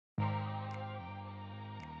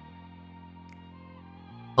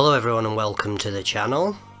Hello everyone and welcome to the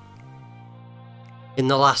channel. In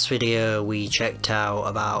the last video we checked out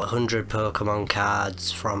about 100 Pokemon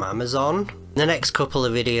cards from Amazon. In the next couple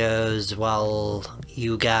of videos, while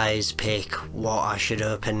you guys pick what I should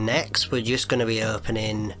open next, we're just going to be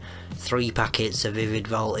opening 3 packets of Vivid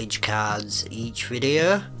Voltage cards each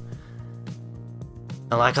video.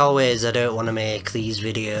 And like always, I don't want to make these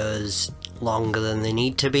videos longer than they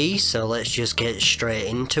need to be, so let's just get straight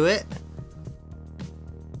into it.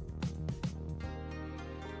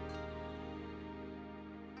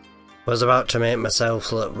 I was about to make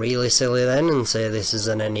myself look really silly then and say this is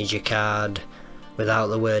an energy card without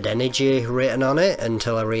the word energy written on it,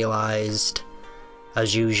 until I realised,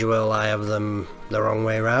 as usual, I have them the wrong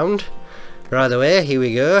way around. But either way, here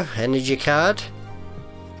we go, energy card.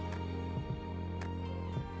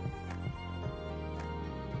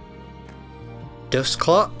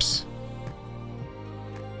 Dusclops.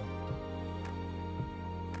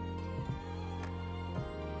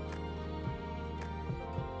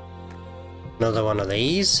 Another one of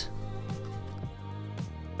these.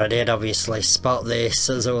 I did obviously spot this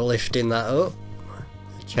as I was lifting that up.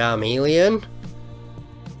 A Charmeleon.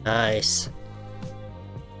 Nice.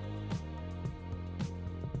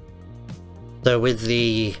 So with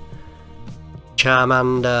the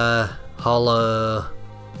Charmander, Holo,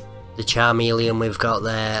 the Charmeleon we've got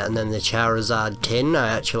there, and then the Charizard tin, I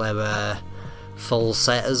actually have a full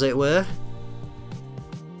set as it were.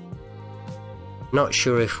 Not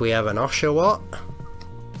sure if we have an Oshawott.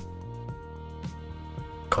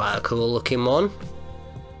 Quite a cool looking one.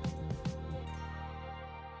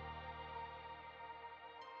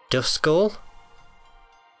 Duskull.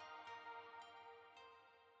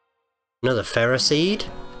 Another Ferroseed.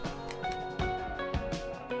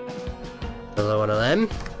 Another one of them.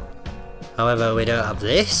 However, we don't have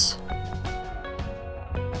this.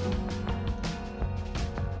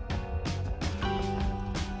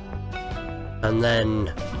 And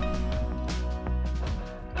then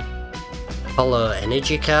Holo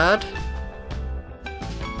Energy card.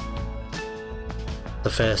 The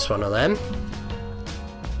first one of them.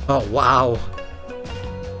 Oh wow!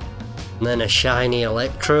 And then a shiny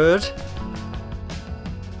Electrode.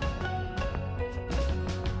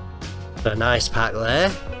 A nice pack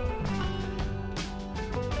there.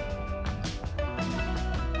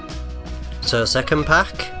 So second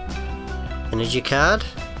pack, energy card.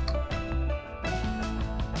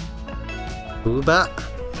 Woobat.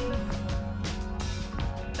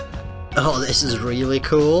 Oh, this is really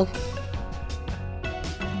cool.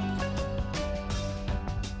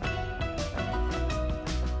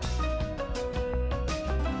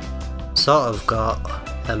 Sort of got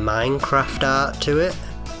a Minecraft art to it.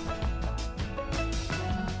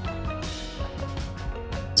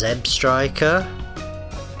 Zeb Striker.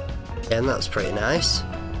 Again, that's pretty nice.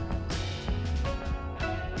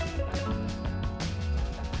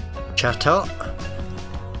 Chatot.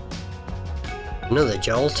 Another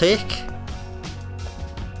Joltik.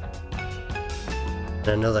 And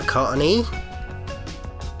another Cottony.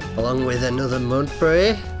 Along with another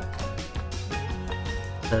Mudbray.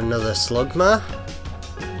 And another Slugma.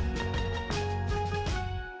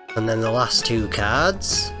 And then the last 2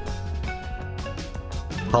 cards.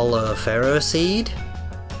 Holo Ferroseed.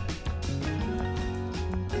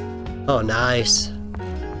 Oh, nice.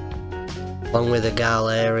 Along with a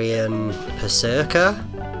Galarian Berserker.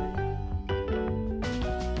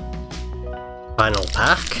 Final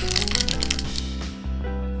pack.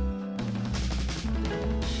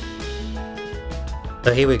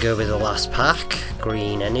 So here we go with the last pack.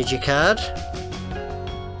 Green energy card.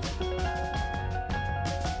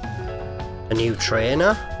 A new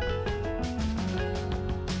trainer.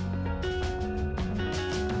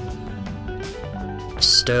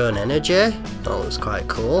 Stone energy. That looks quite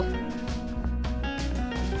cool.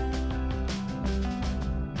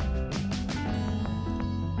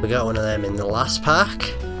 We got one of them in the last pack.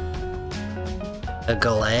 A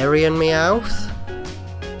Galarian Meowth.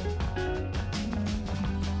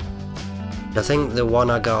 I think the one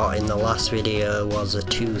I got in the last video was a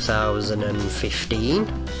 2015.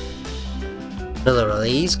 Another of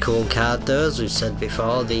these, cool card though, as we've said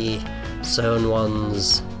before, the sewn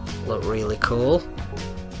ones look really cool.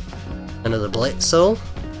 Another Blitzel.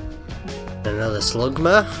 Another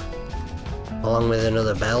Slugma. Along with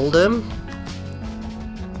another Beldum.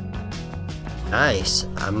 Nice.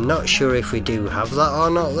 I'm not sure if we do have that or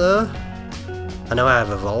not though. I know I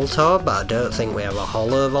have a Voltorb, but I don't think we have a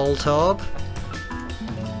Holo Voltorb.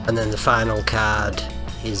 And then the final card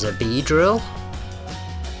is a Beedrill.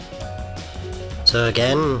 So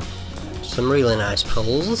again, some really nice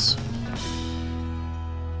pulls.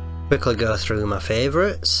 Quickly go through my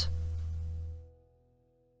favourites.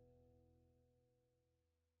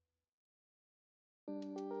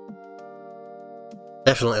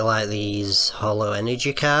 Definitely like these Holo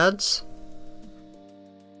Energy cards.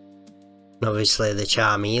 And obviously the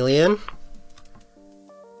Charmeleon.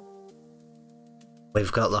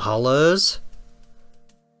 We've got the Holos.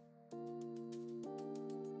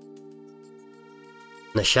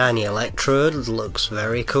 The shiny Electrode looks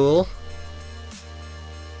very cool.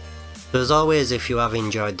 So as always, if you have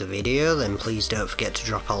enjoyed the video, then please don't forget to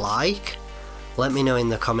drop a like. Let me know in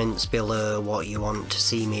the comments below what you want to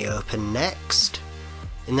see me open next.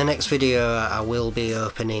 In the next video I will be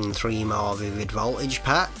opening 3 more Vivid Voltage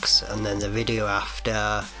packs, and then the video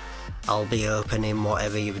after I'll be opening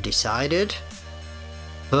whatever you've decided.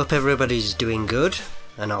 Hope everybody's doing good,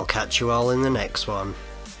 and I'll catch you all in the next one.